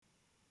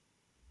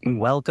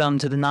Welcome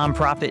to the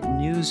Nonprofit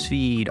News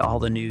Feed, all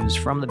the news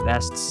from the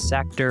best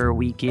sector.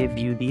 We give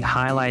you the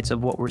highlights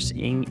of what we're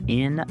seeing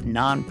in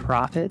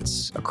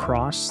nonprofits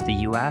across the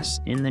U.S.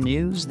 in the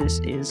news. This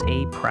is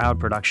a proud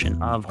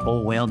production of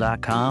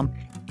WholeWhale.com,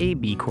 a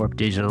B Corp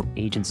digital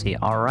agency.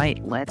 All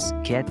right, let's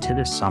get to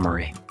the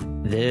summary.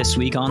 This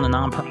week on the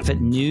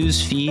Nonprofit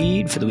News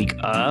Feed for the week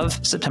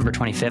of September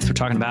 25th, we're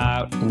talking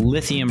about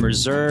lithium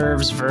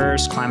reserves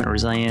versus climate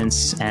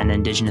resilience and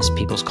Indigenous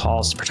people's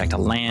calls to protect the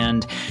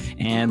land.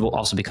 And we'll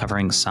also be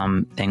covering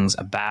some things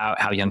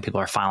about how young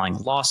people are filing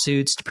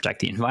lawsuits to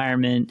protect the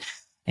environment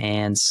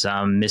and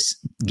some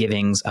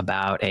misgivings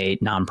about a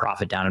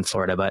nonprofit down in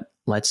Florida. But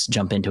let's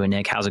jump into it,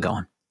 Nick. How's it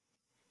going?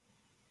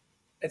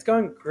 It's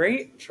going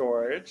great,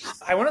 George.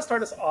 I want to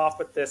start us off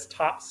with this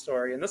top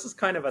story, and this is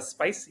kind of a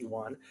spicy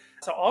one.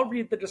 So I'll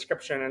read the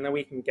description and then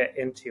we can get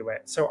into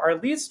it. So our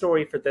lead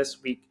story for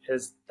this week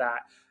is that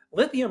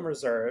lithium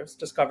reserves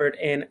discovered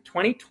in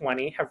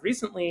 2020 have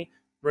recently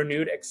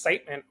renewed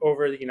excitement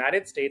over the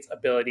United States'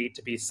 ability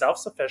to be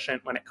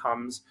self-sufficient when it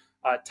comes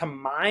to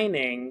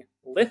mining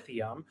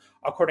lithium,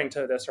 according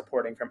to this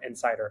reporting from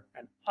Insider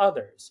and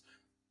others.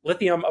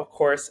 Lithium, of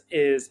course,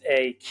 is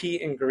a key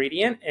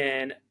ingredient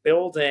in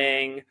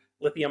building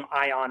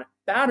lithium-ion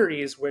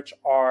batteries, which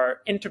are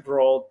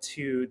integral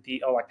to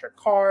the electric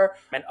car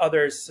and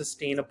other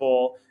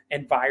sustainable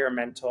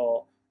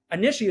environmental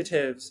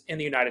initiatives in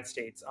the United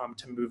States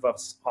to move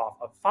us off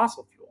of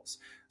fossil fuels.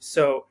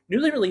 So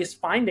newly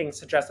released findings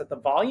suggest that the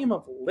volume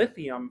of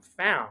lithium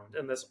found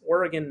in this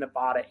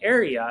Oregon-Nevada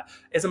area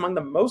is among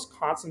the most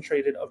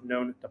concentrated of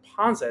known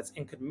deposits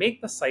and could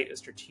make the site a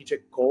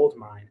strategic gold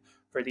mine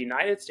for the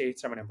United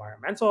States from an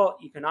environmental,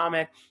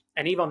 economic,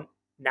 and even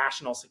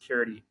national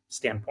security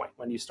standpoint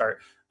when you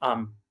start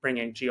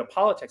bringing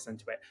geopolitics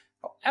into it.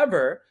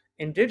 However,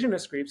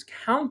 Indigenous groups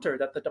counter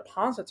that the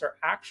deposits are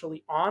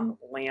actually on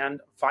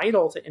land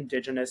vital to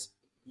Indigenous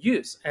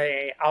use.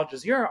 A Al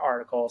Jazeera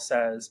article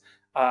says,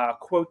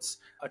 quotes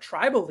a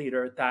tribal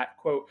leader that,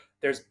 quote,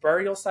 there's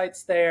burial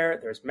sites there,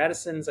 there's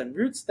medicines and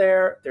roots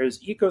there, there's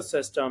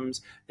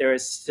ecosystems, there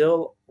is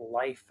still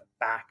life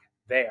back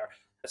there.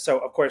 So,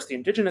 of course, the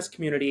Indigenous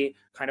community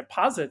kind of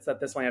posits that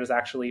this land is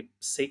actually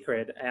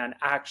sacred and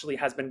actually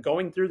has been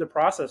going through the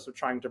process of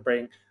trying to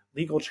bring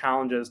legal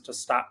challenges to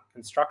stop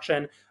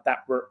construction that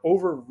were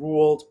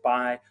overruled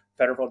by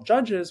federal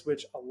judges,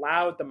 which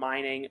allowed the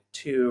mining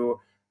to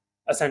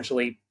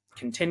essentially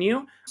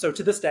continue. So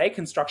to this day,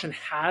 construction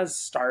has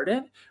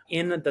started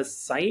in the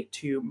site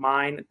to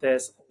mine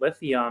this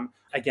lithium,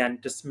 again,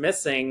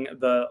 dismissing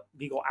the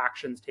legal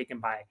actions taken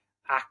by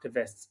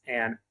activists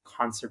and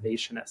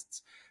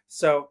conservationists.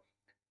 So,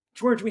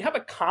 George, we have a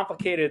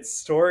complicated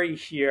story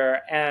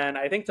here, and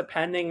I think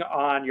depending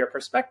on your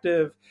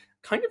perspective,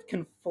 kind of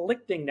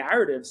conflicting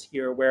narratives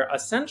here, where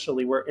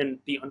essentially we're in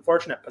the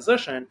unfortunate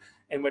position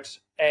in which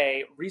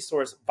a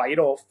resource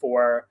vital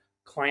for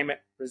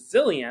climate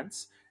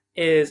resilience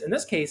is, in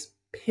this case,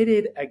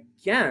 pitted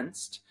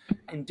against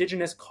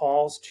Indigenous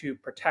calls to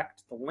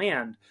protect the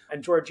land.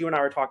 And George, you and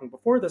I were talking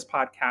before this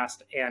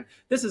podcast, and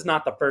this is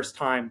not the first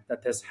time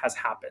that this has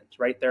happened,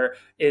 right? There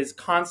is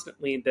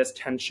constantly this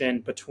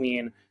tension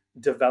between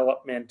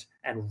development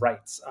and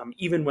rights,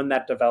 even when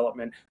that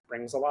development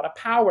brings a lot of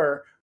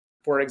power,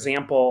 for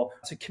example,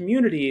 to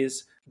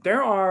communities.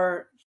 There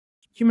are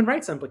human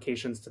rights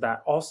implications to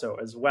that also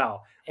as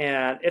well.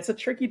 And it's a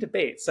tricky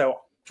debate.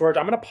 So George,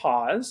 I'm going to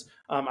pause.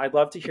 I'd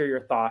love to hear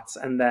your thoughts,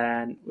 and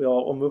then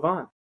we'll move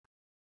on.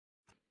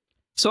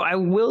 So I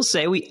will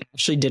say we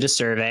actually did a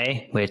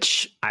survey,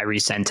 which I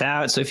resent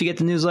out. So if you get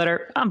the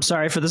newsletter, I'm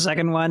sorry for the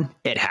second one.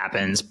 It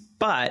happens.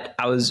 But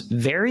I was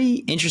very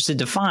interested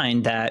to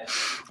find that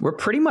we're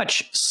pretty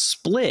much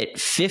split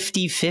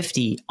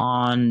 50-50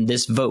 on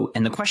this vote.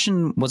 And the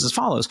question was as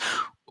follows.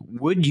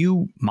 Would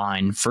you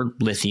mine for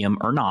lithium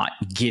or not,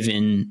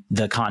 given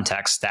the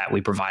context that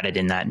we provided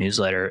in that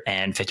newsletter?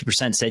 And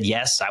 50% said,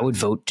 yes, I would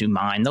vote to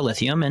mine the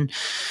lithium. And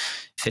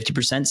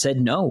 50%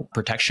 said no,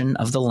 protection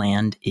of the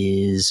land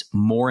is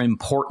more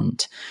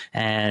important.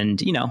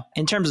 And, you know,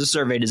 in terms of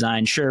survey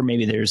design, sure,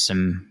 maybe there's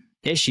some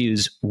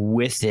issues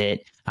with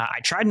it.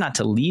 I tried not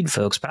to lead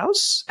folks, but I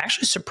was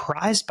actually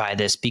surprised by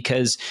this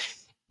because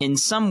in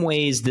some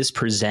ways, this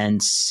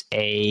presents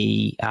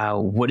a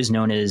what is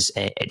known as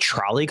a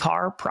trolley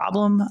car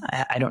problem.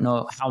 I don't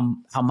know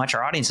how much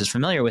our audience is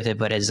familiar with it,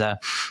 but as a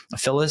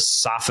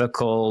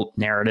philosophical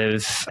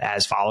narrative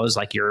as follows,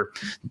 like you're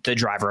the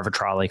driver of a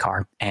trolley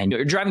car and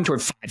you're driving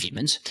toward 5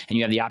 humans and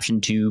you have the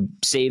option to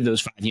save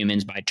those 5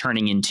 humans by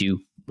turning into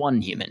 1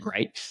 human,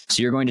 right?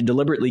 So you're going to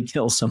deliberately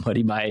kill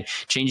somebody by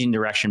changing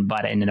direction,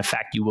 but in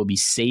effect, you will be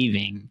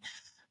saving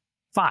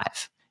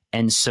 5.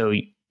 And so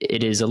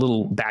it is a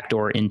little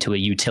backdoor into a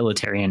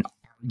utilitarian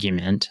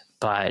argument,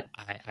 but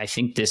I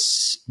think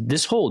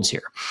this holds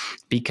here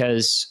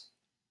because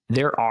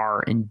there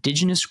are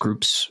Indigenous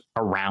groups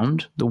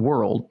around the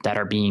world that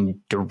are being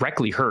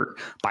directly hurt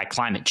by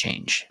climate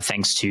change,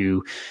 thanks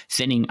to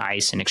thinning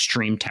ice and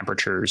extreme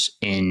temperatures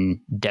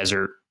in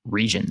desert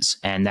regions,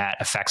 and that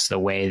affects the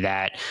way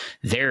that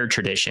their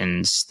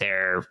traditions,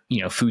 their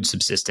food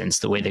subsistence,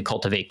 the way they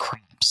cultivate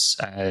crops,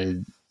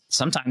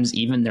 sometimes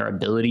even their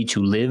ability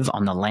to live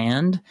on the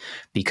land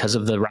because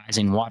of the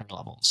rising water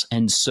levels.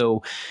 And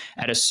so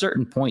at a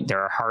certain point,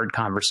 there are hard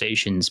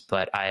conversations,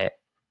 but I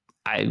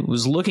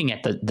was looking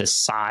at the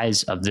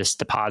size of this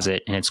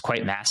deposit, and it's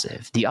quite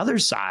massive. The other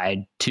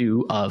side,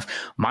 too, of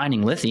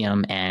mining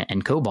lithium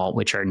and cobalt,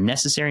 which are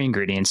necessary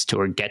ingredients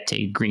to get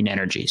to green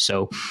energy.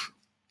 So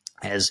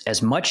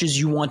as much as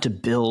you want to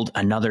build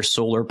another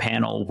solar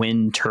panel,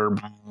 wind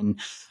turbine,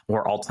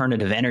 or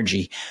alternative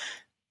energy,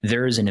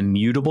 there is an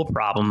immutable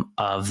problem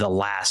of the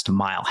last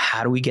mile.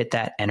 How do we get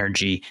that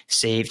energy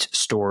saved,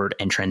 stored,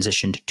 and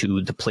transitioned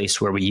to the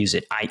place where we use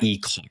it, i.e.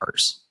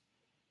 cars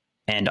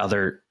and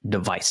other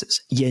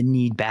devices? You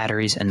need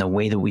batteries, and the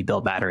way that we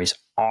build batteries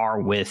are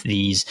with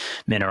these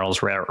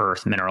minerals, rare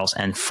earth minerals.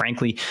 And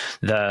frankly,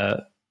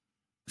 the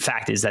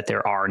fact is that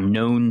there are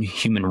known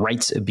human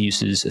rights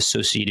abuses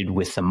associated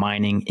with the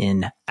mining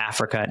in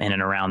Africa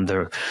and around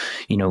the,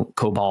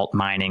 cobalt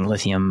mining,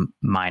 lithium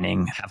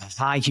mining have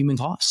a high human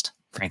cost.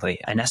 Frankly,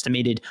 an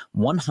estimated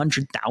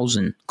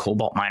 100,000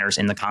 cobalt miners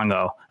in the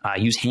Congo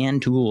use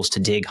hand tools to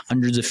dig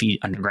hundreds of feet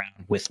underground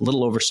with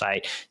little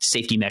oversight,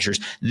 safety measures.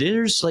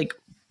 There's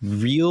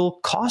real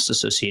costs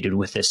associated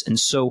with this. And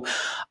so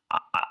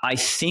I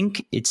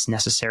think it's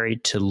necessary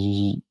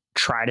to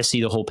try to see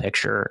the whole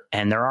picture.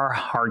 And there are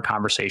hard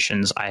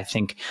conversations. I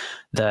think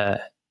the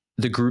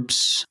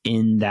groups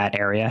in that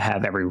area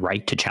have every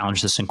right to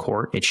challenge this in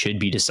court. It should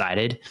be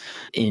decided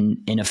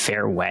in a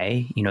fair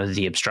way.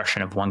 The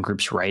obstruction of one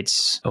group's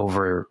rights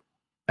over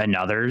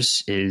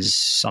another's is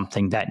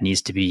something that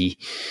needs to be,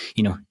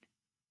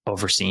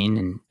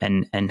 overseen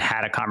and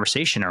had a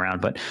conversation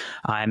around. But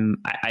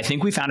I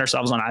think we found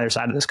ourselves on either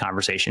side of this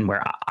conversation,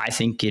 where I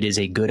think it is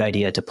a good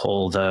idea to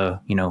pull the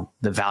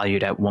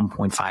valued at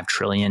 $1.5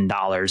 trillion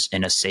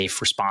in a safe,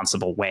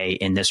 responsible way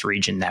in this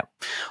region that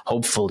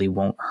hopefully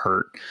won't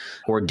hurt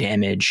or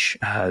damage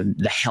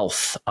the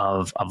health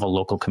of a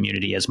local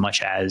community as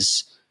much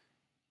as,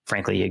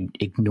 frankly,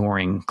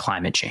 ignoring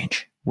climate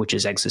change, which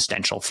is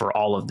existential for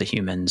all of the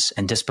humans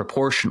and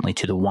disproportionately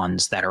to the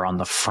ones that are on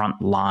the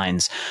front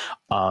lines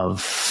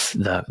of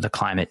the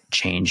climate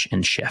change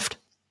and shift.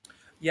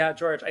 Yeah,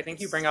 George, I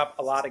think you bring up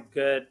a lot of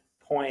good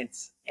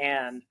points.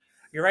 And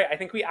you're right. I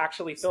think we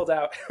actually filled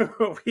out,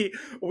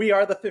 we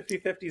are the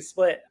 50-50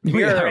 split.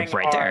 We are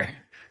right there.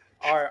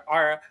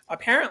 Are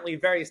apparently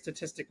very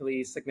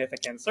statistically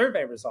significant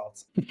survey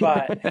results.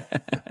 But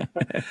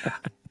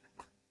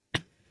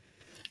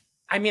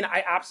I mean,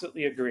 I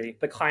absolutely agree.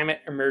 The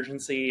climate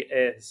emergency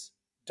is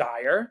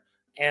dire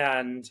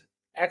and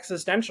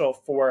existential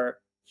for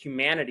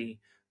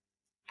humanity.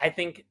 I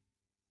think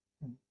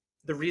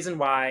the reason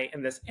why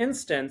in this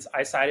instance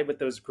I sided with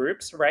those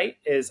groups, right,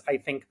 is I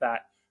think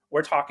that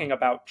we're talking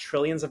about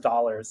trillions of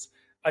dollars,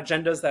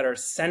 agendas that are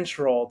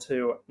central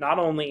to not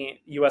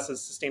only US's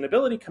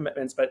sustainability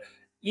commitments, but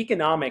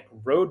economic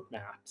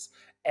roadmaps.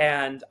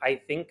 And I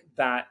think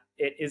that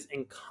it is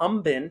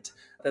incumbent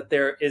that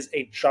there is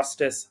a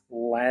justice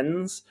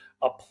lens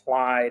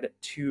applied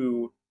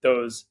to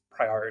those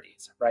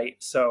priorities, right?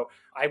 So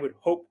I would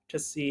hope to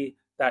see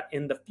that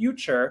in the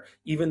future,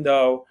 even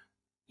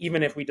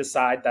if we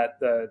decide that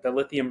the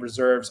lithium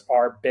reserves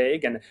are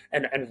big and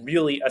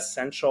really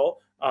essential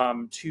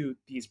to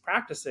these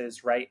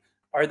practices, right?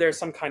 Are there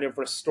some kind of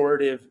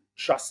restorative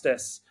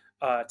justice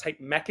type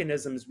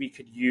mechanisms we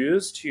could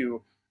use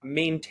to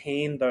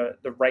maintain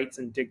the rights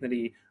and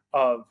dignity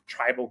of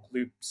tribal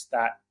groups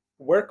that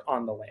work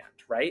on the land,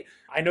 right?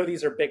 I know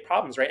these are big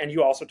problems, right? And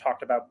you also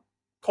talked about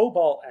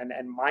cobalt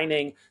and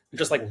mining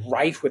just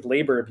rife with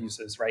labor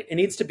abuses, right? It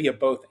needs to be a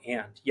both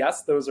and.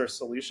 Yes, those are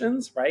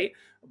solutions, right?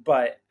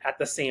 But at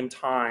the same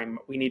time,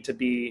 we need to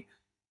be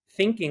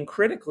thinking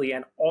critically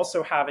and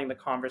also having the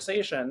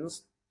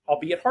conversations,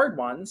 albeit hard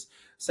ones,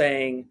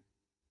 saying,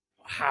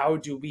 how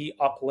do we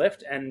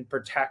uplift and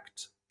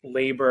protect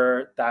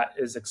labor that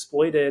is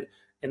exploited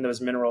in those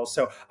minerals?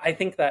 So I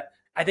think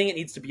it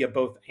needs to be a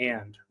both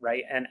and,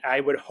 right? And I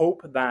would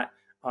hope that,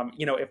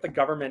 if the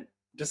government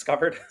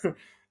discovered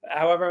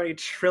however many $1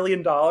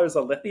 trillion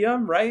of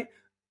lithium, right?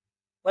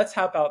 Let's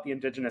help out the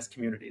indigenous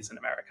communities in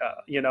America.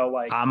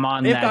 I'm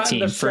on that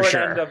team for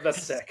sure. End of the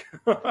stick.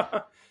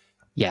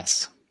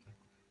 Yes,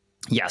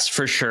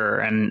 for sure.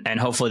 And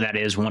hopefully that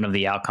is one of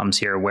the outcomes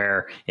here,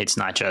 where it's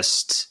not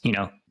just,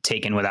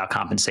 taken without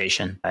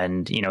compensation.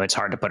 And, it's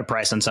hard to put a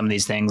price on some of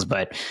these things,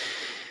 but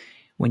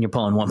when you're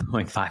pulling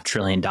 $1.5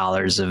 trillion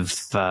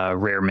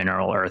of rare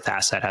mineral earth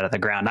asset out of the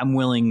ground, I'm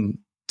willing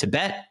to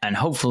bet, and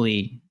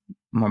hopefully,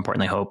 more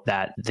importantly, hope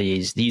that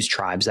these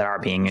tribes that are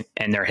being,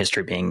 and their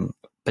history being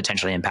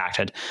potentially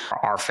impacted,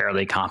 are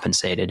fairly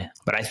compensated.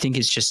 But I think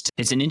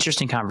it's an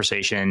interesting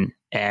conversation,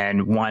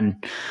 and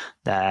one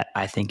that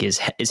I think is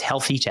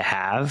healthy to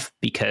have,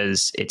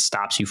 because it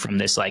stops you from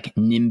this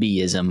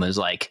NIMBYism, is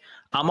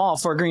I'm all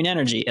for green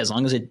energy as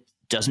long as it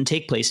doesn't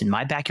take place in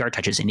my backyard,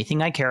 touches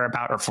anything I care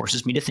about, or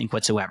forces me to think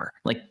whatsoever.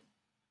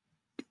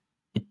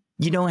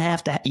 You don't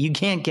have to, you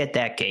can't get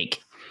that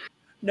cake.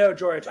 No,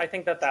 George, I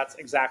think that that's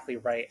exactly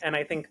right. And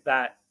I think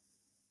that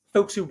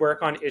folks who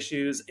work on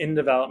issues in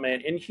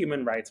development, in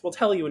human rights, will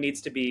tell you it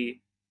needs to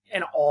be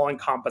an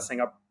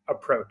all-encompassing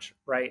approach,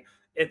 right?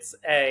 It's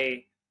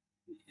a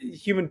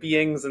human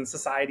beings and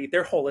society,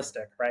 they're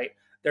holistic, right?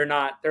 They're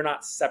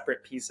not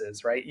separate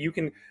pieces, right? You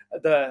can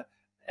the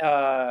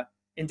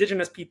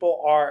Indigenous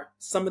people are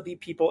some of the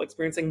people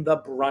experiencing the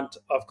brunt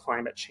of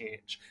climate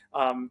change.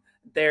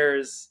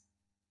 There's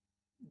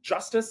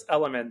justice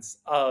elements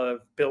of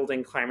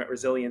building climate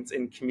resilience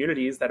in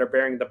communities that are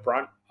bearing the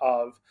brunt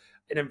of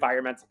an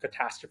environmental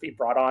catastrophe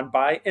brought on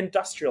by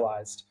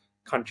industrialized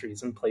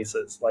countries and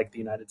places like the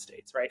United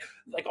States, right?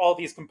 Like all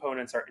these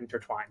components are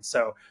intertwined.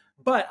 So,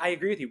 but I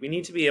agree with you. We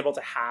need to be able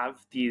to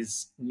have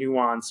these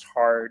nuanced,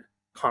 hard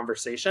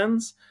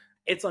conversations.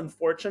 It's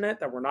unfortunate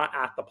that we're not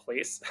at the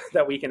place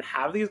that we can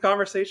have these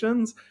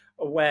conversations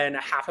when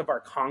half of our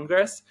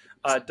Congress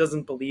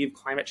doesn't believe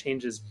climate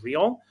change is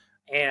real.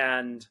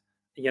 And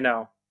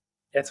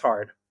it's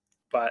hard,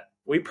 but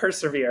we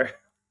persevere.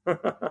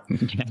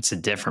 It's a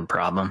different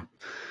problem.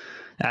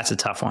 That's a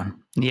tough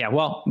one. Yeah,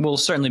 well, we'll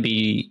certainly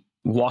be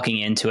walking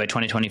into a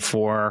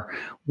 2024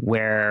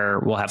 where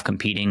we'll have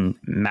competing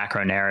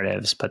macro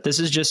narratives, but this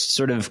is just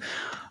sort of,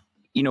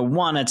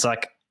 one, it's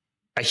like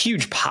a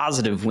huge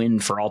positive win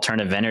for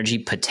alternative energy,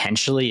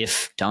 potentially,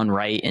 if done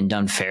right and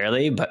done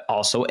fairly, but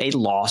also a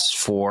loss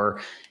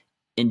for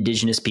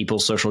Indigenous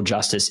people's social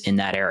justice in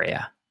that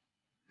area.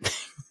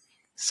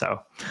 So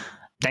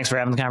thanks for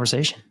having the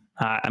conversation.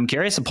 I'm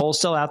curious, the poll's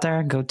still out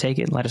there. Go take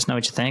it. Let us know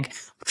what you think.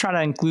 We'll try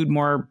to include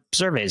more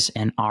surveys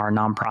in our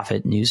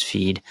nonprofit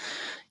newsfeed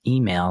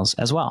emails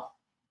as well,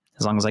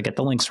 as long as I get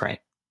the links right.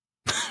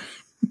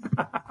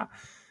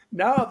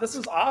 No, this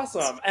is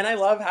awesome. And I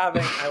love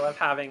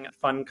having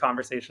fun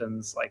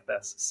conversations like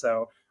this.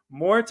 So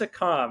more to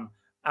come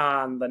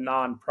on the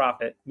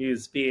nonprofit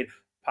newsfeed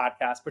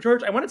podcast. But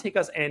George, I want to take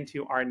us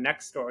into our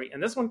next story.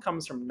 And this one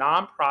comes from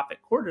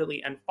Nonprofit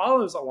Quarterly and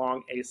follows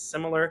along a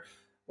similar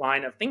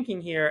line of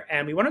thinking here.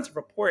 And we wanted to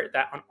report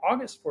that on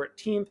August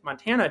 14th,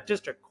 Montana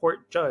District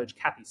Court Judge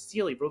Kathy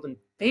Seeley ruled in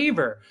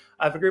favor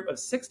of a group of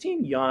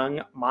 16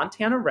 young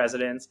Montana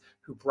residents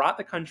who brought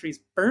the country's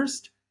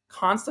first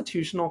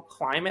constitutional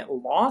climate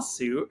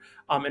lawsuit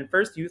and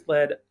first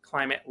youth-led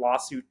climate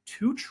lawsuit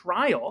to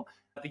trial.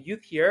 The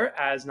youth here,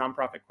 as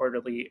Nonprofit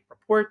Quarterly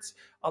reports,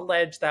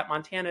 allege that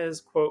Montana's,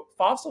 quote,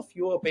 fossil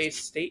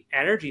fuel-based state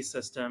energy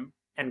system,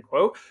 end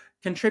quote,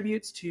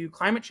 contributes to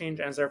climate change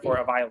and is therefore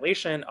a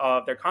violation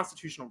of their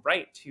constitutional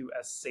right to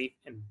a safe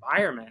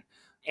environment.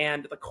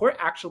 And the court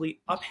actually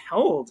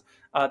upheld,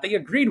 they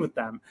agreed with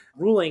them,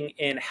 ruling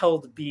in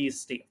Held B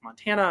State of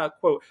Montana,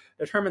 quote,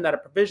 determined that a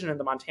provision in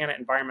the Montana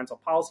Environmental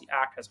Policy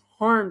Act has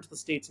harmed the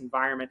state's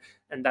environment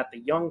and that the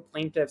young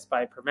plaintiffs,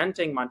 by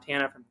preventing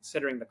Montana from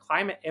considering the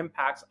climate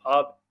impacts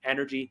of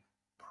energy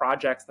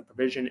projects, the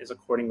provision is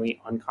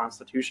accordingly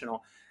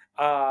unconstitutional.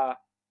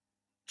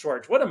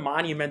 George, what a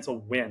monumental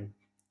win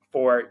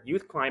for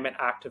youth climate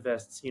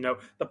activists.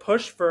 The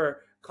push for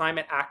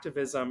climate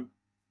activism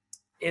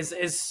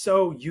is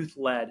so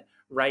youth-led,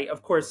 right?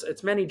 Of course,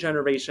 it's many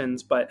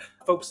generations, but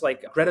folks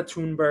like Greta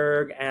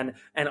Thunberg and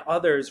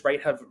others,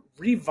 right, have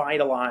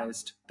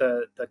revitalized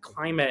the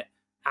climate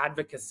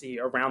advocacy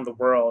around the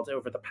world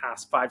over the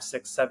past 5,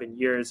 6, 7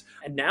 years,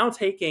 and now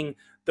taking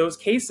those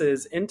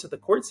cases into the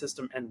court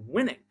system and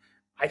winning.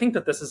 I think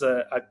that this is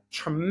a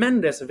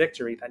tremendous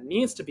victory that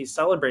needs to be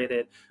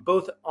celebrated,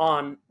 both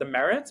on the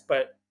merits,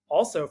 but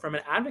also from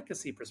an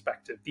advocacy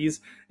perspective.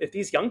 If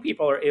these young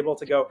people are able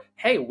to go,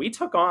 hey, we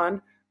took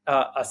on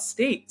a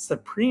state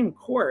Supreme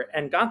Court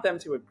and got them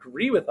to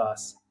agree with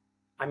us.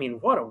 I mean,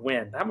 what a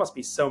win. That must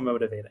be so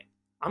motivating.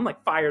 I'm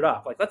like fired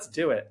up. Like, let's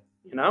do it,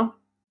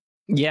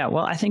 Yeah,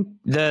 well, I think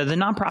the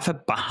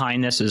nonprofit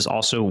behind this is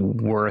also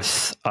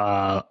worth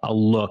a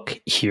look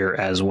here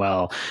as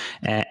well.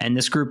 And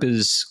this group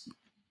is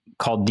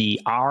called the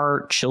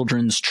Our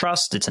Children's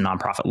Trust. It's a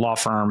nonprofit law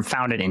firm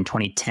founded in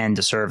 2010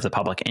 to serve the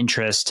public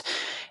interest.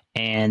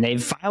 And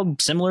they've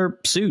filed similar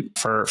suit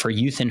for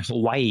youth in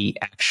Hawaii,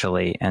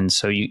 actually. And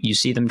so you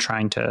see them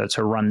trying to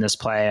run this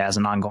play as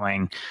an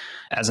ongoing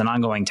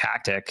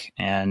tactic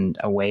and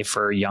a way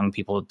for young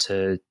people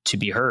to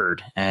be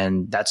heard.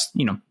 And that's,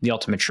 the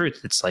ultimate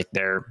truth. It's like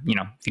their,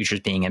 futures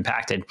being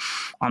impacted.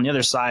 On the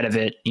other side of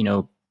it,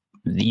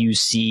 you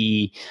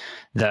see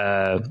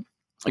the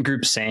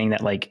group saying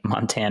that like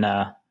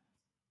Montana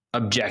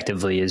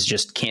objectively is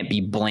just can't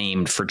be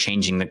blamed for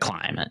changing the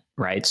climate,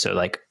 right? So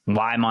like,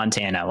 why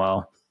Montana?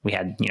 Well, we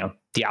had,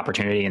 the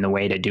opportunity and the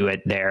way to do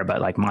it there,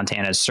 but like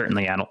Montana is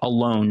certainly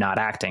alone not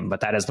acting,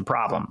 but that is the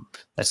problem.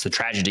 That's the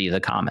tragedy of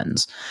the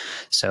commons.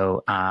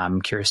 So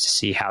I'm curious to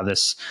see how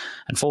this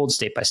unfolds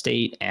state by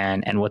state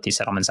and what these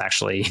settlements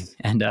actually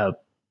end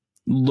up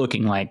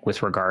looking like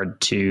with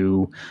regard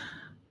to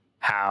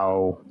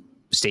how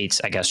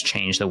states, I guess,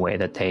 change the way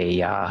that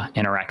they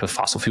interact with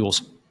fossil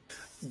fuels.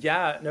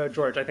 Yeah, no,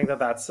 George, I think that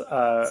that's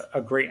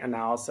a great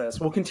analysis.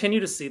 We'll continue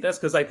to see this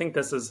because I think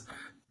this is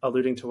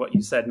alluding to what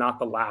you said, not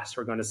the last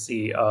we're going to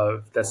see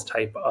of this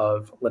type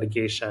of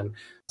litigation.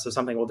 So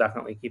something we'll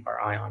definitely keep our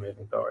eye on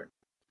moving forward.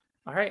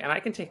 All right, and I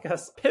can take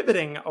us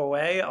pivoting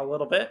away a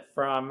little bit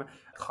from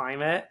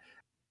climate.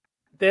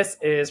 This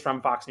is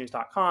from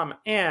FoxNews.com,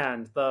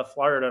 and the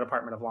Florida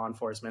Department of Law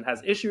Enforcement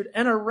has issued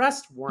an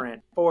arrest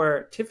warrant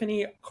for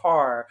Tiffany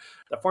Carr,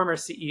 the former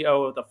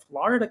CEO of the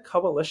Florida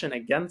Coalition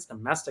Against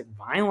Domestic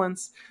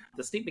Violence.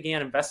 The state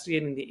began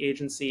investigating the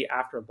agency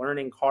after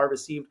learning Carr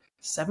received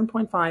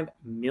 $7.5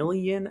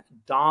 million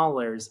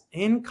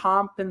in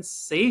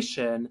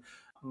compensation,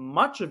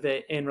 much of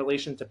it in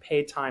relation to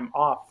paid time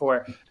off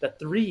for the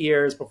 3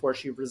 years before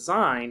she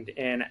resigned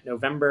in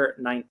November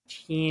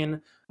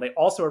 19. They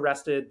also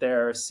arrested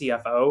their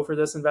CFO for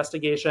this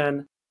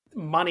investigation.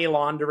 Money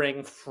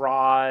laundering,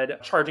 fraud,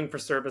 charging for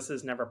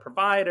services never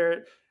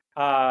provided.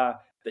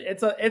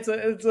 It's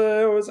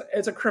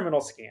a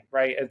criminal scheme,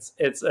 right?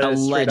 It's a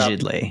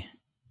Allegedly.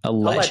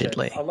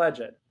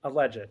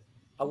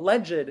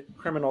 Alleged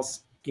criminal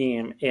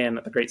scheme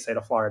in the great state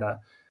of Florida.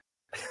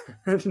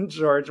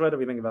 George, what do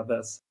we think about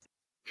this?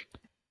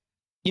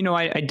 You know,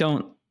 I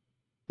don't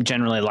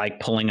generally like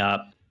pulling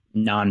up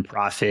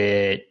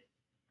nonprofit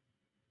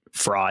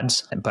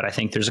frauds, but I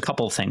think there's a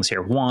couple of things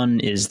here. One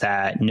is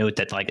that note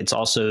that like it's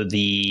also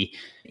the,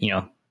 you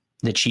know,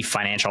 the chief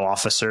financial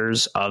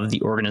officers of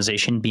the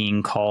organization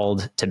being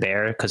called to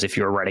bear, because if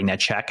you're writing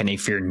that check and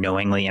if you're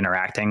knowingly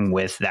interacting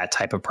with that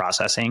type of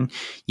processing,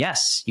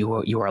 yes, you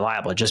are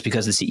liable. Just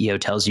because the CEO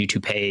tells you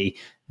to pay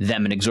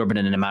them an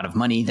exorbitant amount of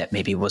money that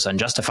maybe was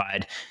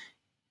unjustified,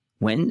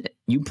 when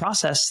you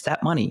process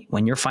that money,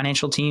 when your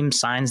financial team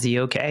signs the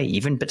okay,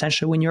 even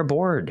potentially when your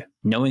board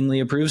knowingly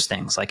approves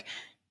things, like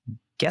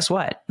guess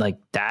what? Like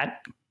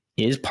that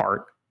is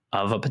part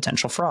of a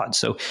potential fraud.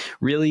 So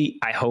really,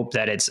 I hope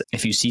that it's,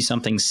 if you see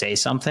something, say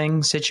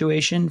something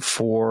situation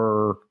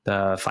for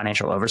the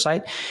financial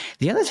oversight.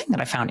 The other thing that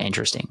I found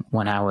interesting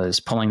when I was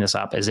pulling this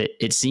up is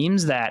it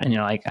seems that, and you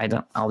know, like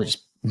I'll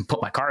just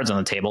put my cards on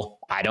the table.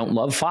 I don't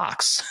love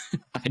Fox.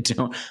 I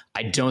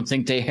don't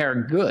think they are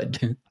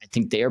good. I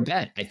think they are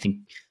bad. I think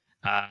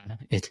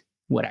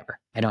whatever.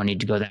 I don't need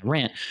to go that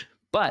rant,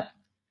 but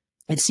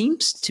it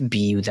seems to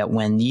be that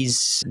when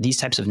these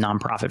types of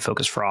nonprofit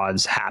focused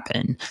frauds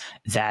happen,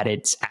 that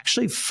it's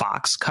actually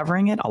Fox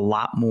covering it a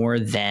lot more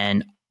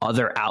than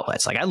other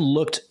outlets. Like I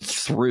looked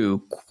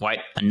through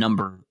quite a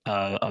number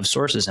of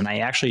sources, and I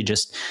actually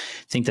just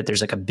think that there's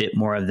like a bit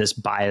more of this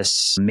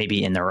bias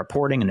maybe in their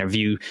reporting and their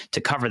view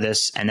to cover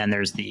this. And then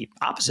there's the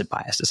opposite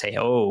bias to say,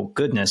 oh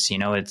goodness, you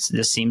know,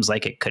 this seems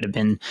like it could have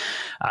been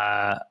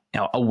you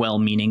know, a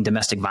well-meaning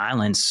domestic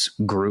violence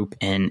group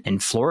in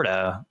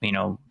Florida, you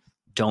know,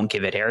 don't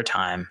give it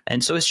airtime.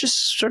 And so it's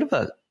just sort of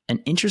an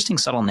interesting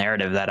subtle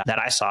narrative that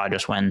I saw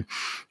just when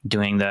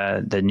doing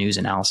the news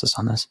analysis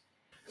on this.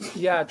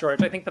 Yeah,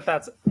 George, I think that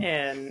that's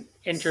an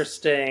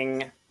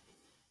interesting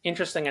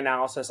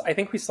analysis. I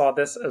think we saw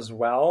this as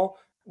well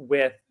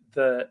with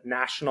the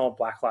National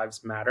Black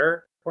Lives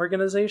Matter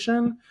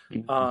organization,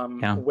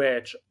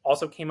 which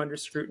also came under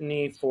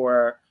scrutiny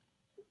for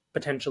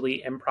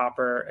potentially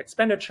improper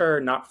expenditure,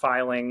 not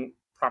filing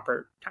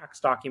proper tax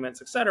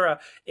documents, etc.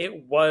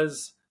 It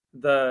was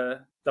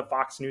the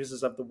Fox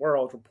Newses of the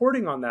world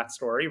reporting on that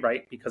story,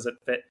 right? Because it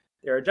fit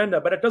their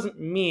agenda, but it doesn't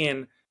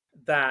mean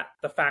that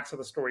the facts of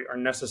the story are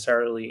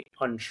necessarily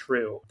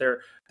untrue. There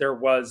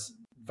was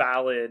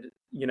valid,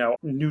 you know,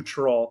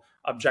 neutral,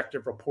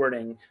 objective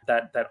reporting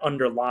that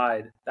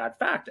underlied that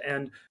fact.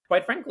 And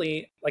quite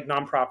frankly, like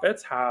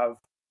nonprofits have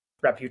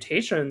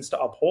reputations to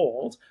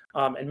uphold.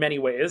 In many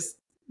ways,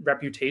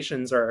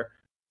 reputations are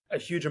a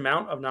huge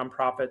amount of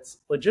nonprofits'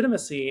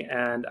 legitimacy,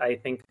 and I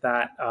think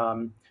that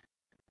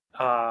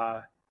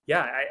I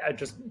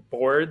just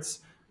boards,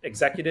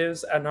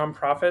 executives at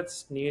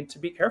nonprofits need to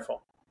be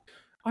careful.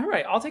 All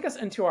right, I'll take us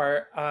into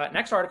our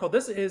next article.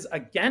 This is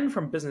again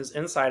from Business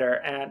Insider,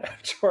 and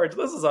George,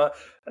 this is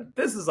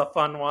a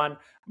fun one.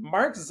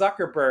 Mark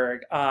Zuckerberg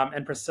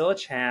and Priscilla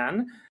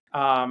Chan,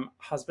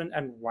 husband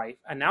and wife,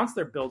 announced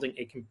they're building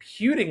a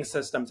computing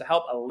system to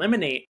help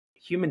eliminate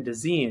human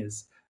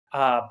disease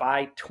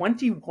by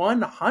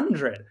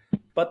 2100,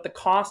 but the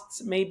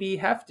costs may be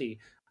hefty.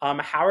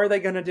 How are they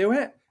going to do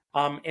it?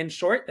 In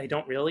short, they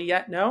don't really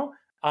yet know.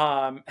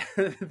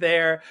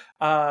 They're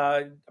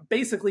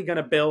basically going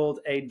to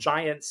build a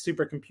giant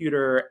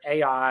supercomputer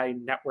AI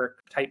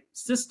network type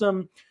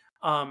system,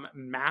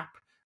 map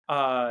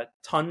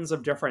tons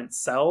of different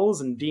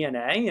cells and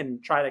DNA,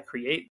 and try to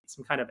create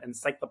some kind of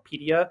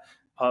encyclopedia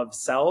of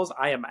cells.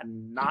 I am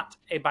not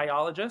a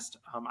biologist.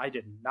 I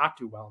did not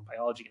do well in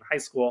biology in high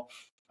school.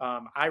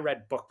 I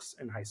read books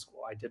in high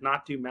school. I did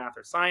not do math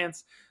or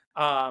science.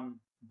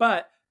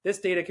 But this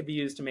data could be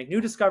used to make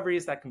new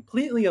discoveries that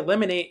completely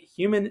eliminate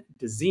human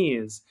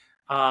disease.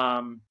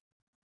 They're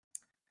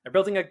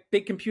building a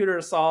big computer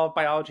to solve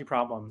biology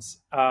problems,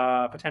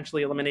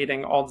 potentially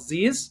eliminating all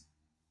disease.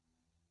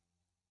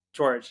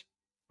 George,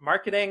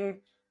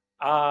 marketing,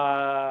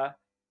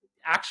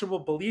 actual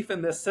belief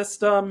in this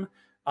system.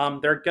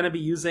 They're going to be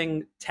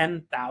using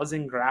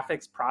 10,000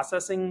 graphics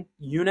processing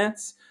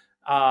units.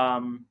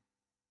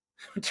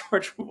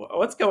 George,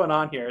 what's going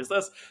on here? Is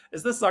this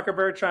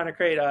Zuckerberg trying to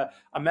create a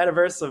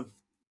metaverse of?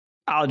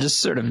 I'll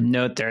just sort of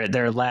note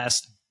their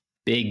last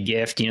big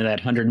gift,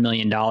 that $100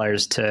 million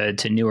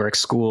to Newark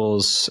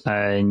schools,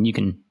 and you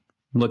can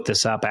look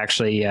this up.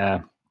 Actually,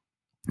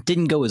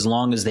 didn't go as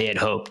long as they had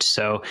hoped.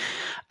 So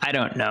I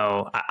don't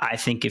know. I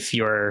think if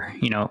your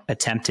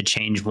attempt to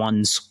change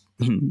one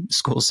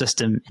school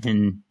system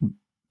in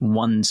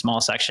one small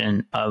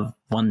section of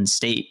one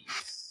state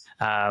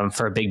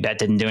for a big bet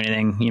didn't do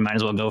anything, you might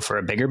as well go for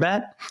a bigger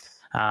bet.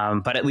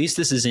 But at least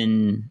this is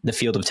in the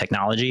field of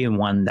technology and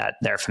one that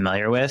they're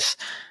familiar with.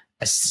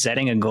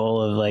 Setting a goal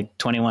of like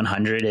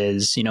 2,100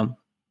 is,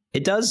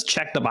 it does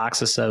check the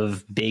boxes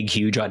of big,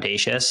 huge,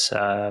 audacious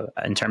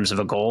in terms of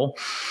a goal.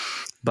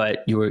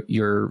 But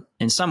you're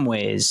in some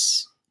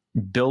ways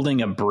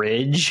building a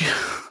bridge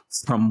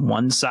from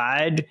one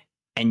side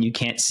and you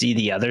can't see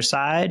the other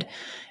side.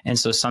 And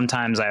so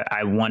sometimes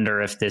I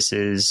wonder if this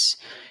is,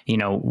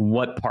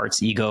 what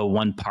part's ego,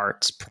 one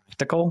part's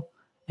practical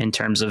in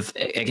terms of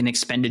an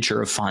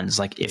expenditure of funds.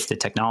 Like if the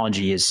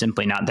technology is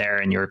simply not there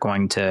and you're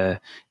going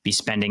to be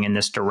spending in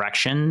this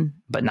direction,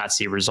 but not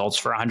see results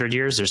for 100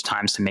 years, there's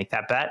times to make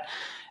that bet.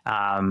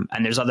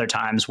 And there's other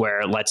times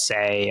where, let's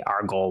say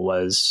our goal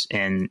was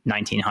in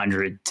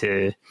 1900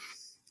 to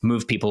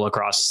move people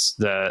across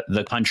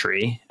the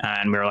country.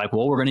 And we were like,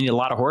 well, we're going to need a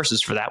lot of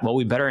horses for that. Well,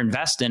 we better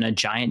invest in a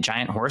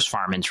giant horse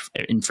farm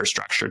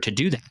infrastructure to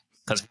do that.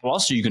 Because how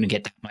else are you going to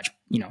get that much,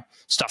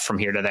 stuff from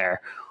here to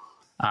there?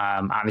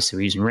 Obviously,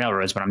 we're using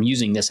railroads, but I'm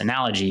using this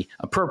analogy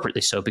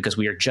appropriately so because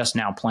we are just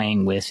now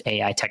playing with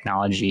AI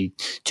technology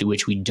to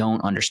which we don't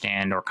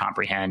understand or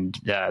comprehend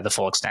the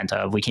full extent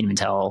of. We can't even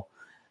tell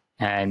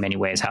in many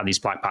ways how these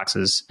black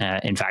boxes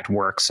in fact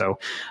work. So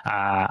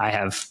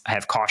I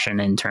have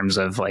caution in terms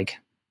of like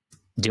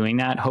doing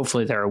that.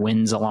 Hopefully there are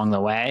wins along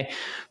the way,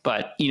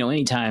 but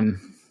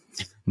anytime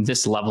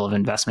this level of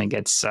investment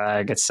gets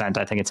sent,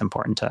 I think it's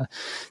important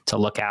to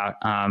look out.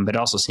 But it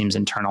also seems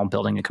internal.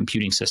 Building a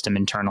computing system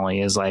internally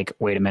is like,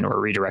 wait a minute, we're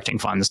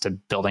redirecting funds to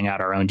building out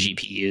our own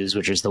GPUs,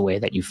 which is the way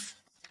that you've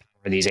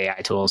for these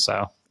AI tools.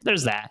 So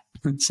there's that.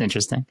 It's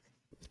interesting.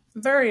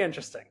 Very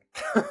interesting.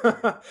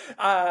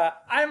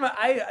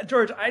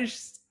 George, I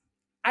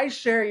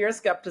share your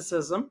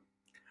skepticism,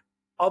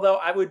 although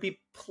I would be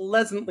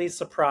pleasantly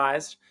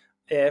surprised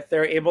if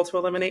they're able to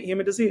eliminate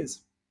human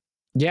disease.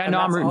 Yeah, no,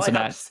 I'm rooting for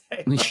that.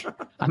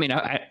 I mean,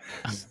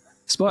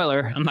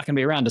 spoiler, I'm not going to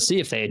be around to see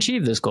if they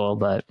achieve this goal,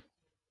 but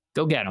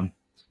go get them.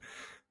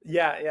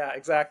 Yeah,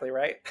 exactly,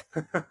 right?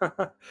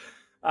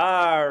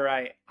 All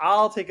right.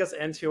 I'll take us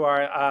into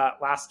our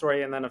last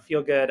story and then a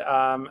feel-good.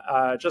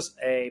 Just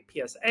a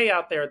PSA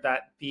out there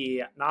that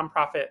the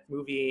nonprofit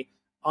movie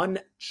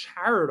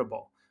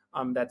Uncharitable,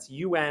 that's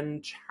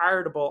UN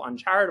Charitable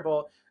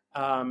Uncharitable,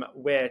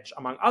 which,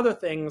 among other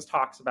things,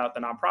 talks about the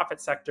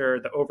nonprofit sector,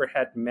 the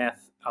overhead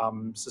myth,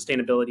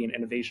 sustainability and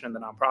innovation in the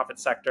nonprofit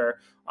sector,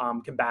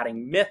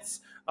 combating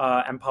myths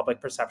and public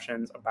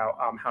perceptions about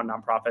how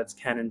nonprofits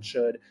can and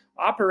should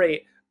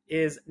operate,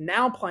 is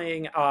now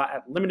playing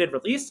at limited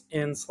release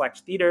in select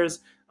theaters.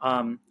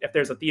 If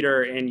there's a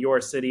theater in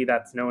your city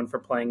that's known for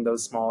playing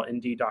those small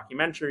indie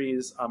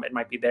documentaries, it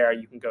might be there.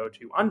 You can go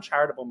to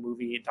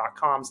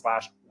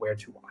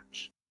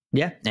uncharitablemovie.com/where-to-watch.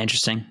 Yeah,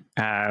 interesting.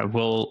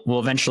 We'll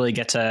eventually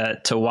get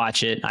to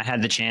watch it. I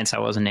had the chance. I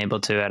wasn't able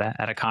to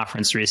at a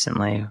conference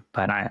recently,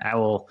 but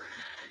I'll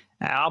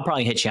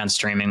probably hit you on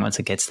streaming once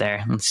it gets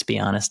there. Let's be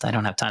honest. I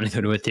don't have time to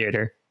go to a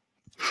theater.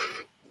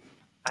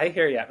 I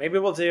hear you. Maybe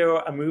we'll do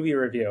a movie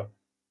review.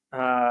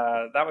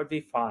 That would be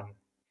fun.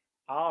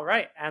 All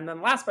right. And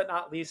then last but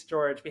not least,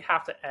 George, we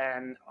have to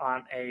end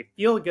on a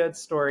feel-good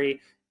story.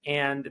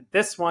 And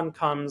this one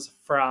comes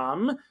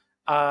from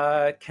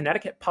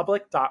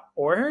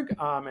ConnecticutPublic.org,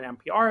 an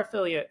NPR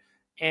affiliate,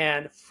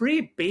 and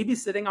free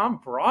babysitting on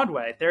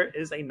Broadway. There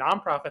is a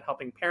nonprofit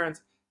helping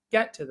parents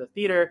get to the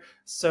theater.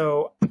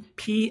 So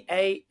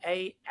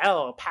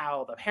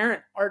PAAL, the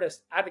Parent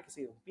Artist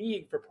Advocacy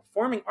League for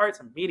Performing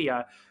Arts and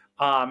Media,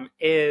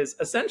 is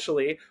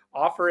essentially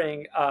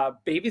offering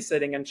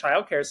babysitting and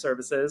childcare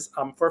services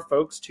for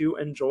folks to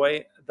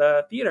enjoy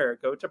the theater,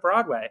 go to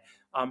Broadway.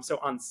 So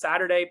on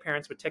Saturday,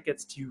 parents with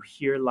tickets to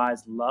Here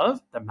Lies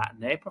Love, the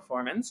matinee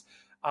performance,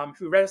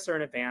 who register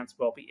in advance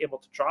will be able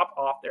to drop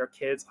off their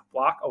kids a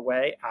block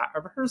away at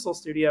a rehearsal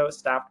studio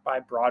staffed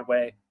by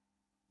Broadway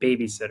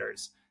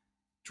babysitters.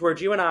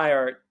 George, you and I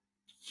are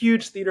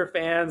huge theater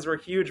fans. We're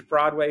huge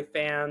Broadway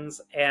fans.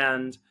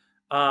 And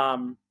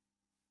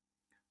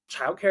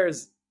childcare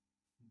is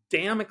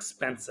damn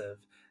expensive,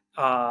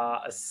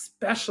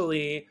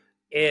 especially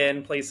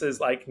in places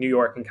like New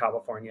York and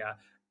California.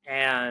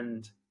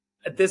 And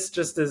this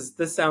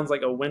sounds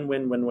like a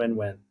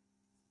win-win-win-win-win.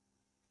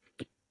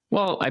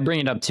 Well, I bring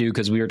it up too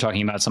because we were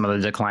talking about some of the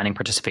declining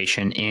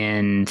participation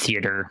in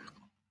theater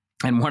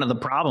And one of the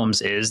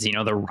problems is,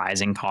 the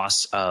rising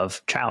costs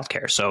of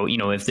childcare. So,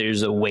 if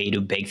there's a way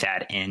to bake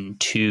that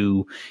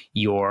into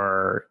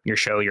your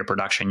show, your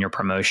production, your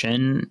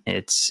promotion,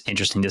 it's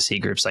interesting to see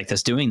groups like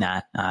this doing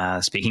that.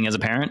 Speaking as a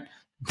parent,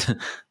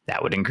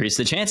 that would increase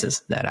the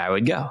chances that I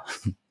would go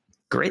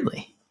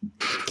greatly.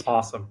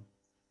 Awesome.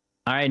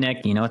 All right,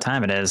 Nick, you know what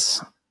time it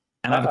is.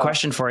 And I have a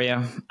question for you.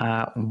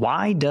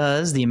 Why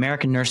does the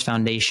American Nurse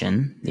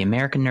Foundation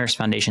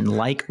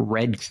like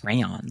red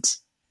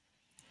crayons?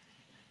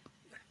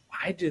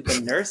 Why do the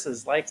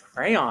nurses like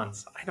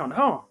crayons? I don't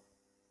know.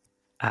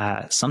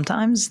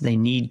 Sometimes they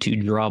need to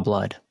draw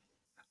blood.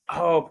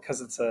 Oh,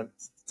 because it's a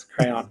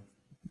crayon.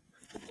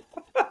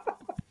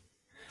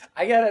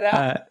 I get it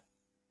out.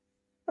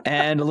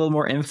 And a little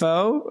more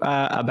info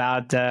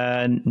about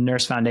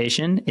Nurse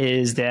Foundation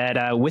is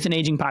that with an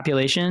aging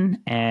population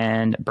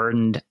and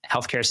burdened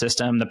healthcare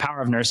system, the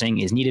power of nursing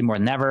is needed more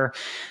than ever.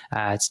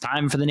 It's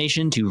time for the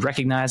nation to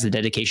recognize the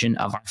dedication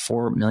of our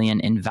 4 million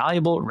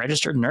invaluable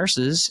registered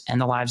nurses and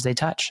the lives they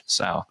touch.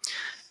 So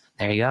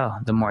there you go.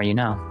 The more you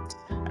know.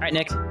 All right,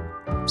 Nick.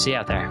 See you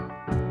out there.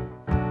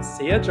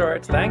 See ya,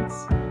 George.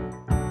 Thanks.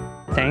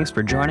 Thanks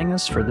for joining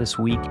us for this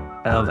week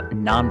of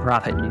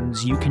Nonprofit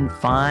News. You can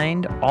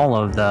find all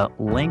of the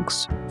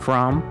links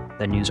from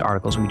the news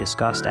articles we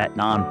discussed at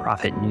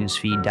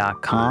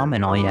nonprofitnewsfeed.com,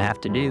 and all you have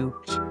to do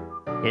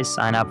is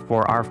sign up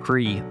for our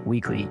free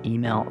weekly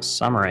email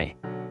summary.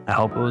 I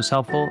hope it was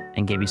helpful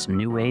and gave you some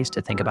new ways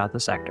to think about the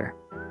sector.